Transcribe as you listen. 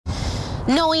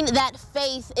Knowing that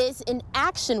faith is an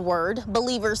action word,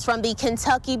 believers from the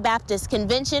Kentucky Baptist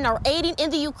Convention are aiding in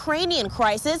the Ukrainian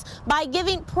crisis by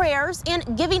giving prayers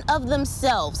and giving of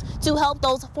themselves to help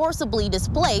those forcibly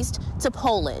displaced to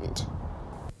Poland.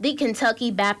 The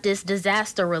Kentucky Baptist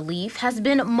Disaster Relief has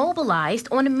been mobilized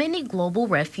on many global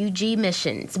refugee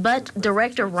missions, but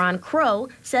Director Ron Crow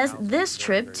says this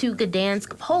trip to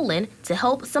Gdansk, Poland, to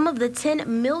help some of the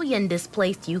 10 million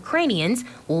displaced Ukrainians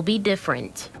will be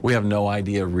different. We have no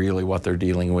idea really what they're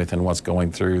dealing with and what's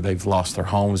going through. They've lost their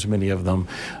homes, many of them,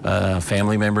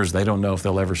 family members they don't know if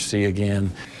they'll ever see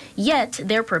again. Yet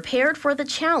they're prepared for the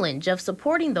challenge of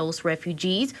supporting those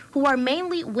refugees who are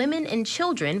mainly women and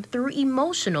children through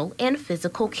emotional and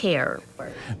physical care.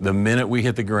 The minute we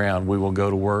hit the ground, we will go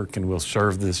to work and we'll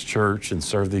serve this church and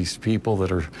serve these people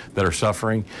that are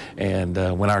suffering. And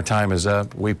when our time is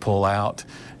up, we pull out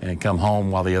and come home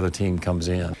while the other team comes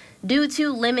in. Due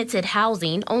to limited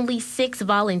housing, only 6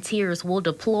 volunteers will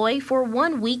deploy for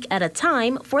 1 week at a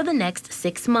time for the next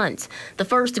 6 months. The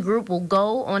first group will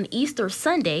go on Easter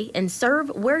Sunday and serve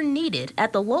where needed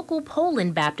at the local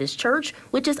Poland Baptist Church,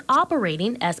 which is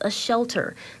operating as a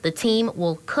shelter. The team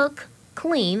will cook,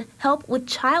 clean, help with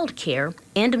child care,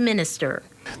 and minister.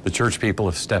 The church people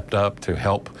have stepped up to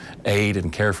help aid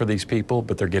and care for these people,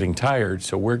 but they're getting tired,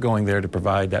 so we're going there to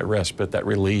provide that respite, that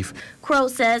relief. Crow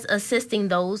says assisting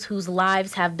those whose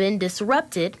lives have been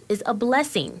disrupted is a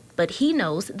blessing, but he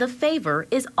knows the favor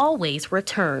is always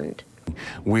returned.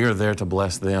 We are there to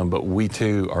bless them, but we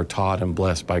too are taught and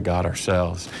blessed by God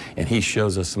ourselves, and He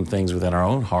shows us some things within our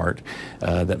own heart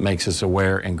that makes us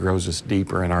aware and grows us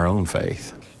deeper in our own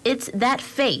faith. It's that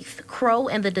faith Crow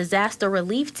and the disaster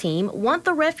relief team want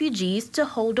the refugees to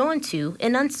hold on to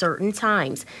in uncertain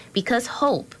times, because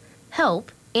hope,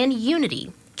 help, and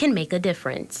unity can make a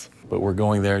difference. But we're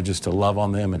going there just to love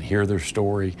on them and hear their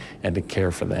story and to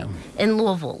care for them. In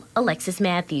Louisville, Alexis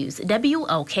Matthews,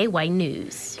 WLKY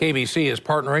News. KBC is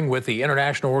partnering with the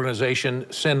international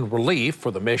organization Send Relief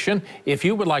for the mission. If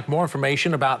you would like more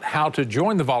information about how to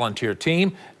join the volunteer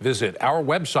team, visit our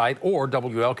website or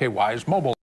WLKY's mobile